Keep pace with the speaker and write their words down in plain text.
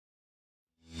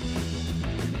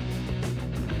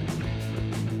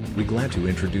We glad to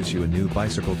introduce you a new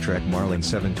bicycle Trek Marlin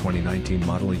 7 2019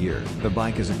 model year. The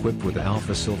bike is equipped with an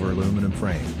Alpha Silver aluminum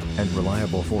frame and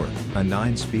reliable fork. A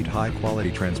 9-speed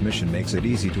high-quality transmission makes it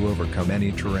easy to overcome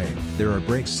any terrain. There are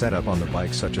brakes set up on the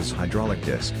bike such as hydraulic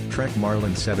disc. Trek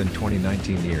Marlin 7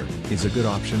 2019 year is a good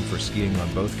option for skiing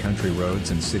on both country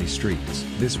roads and city streets.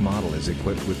 This model is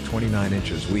equipped with 29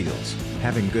 inches wheels,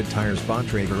 having good tires.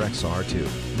 Bontrager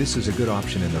XR2. This is a good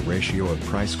option in the ratio of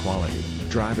price quality,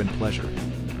 drive and pleasure.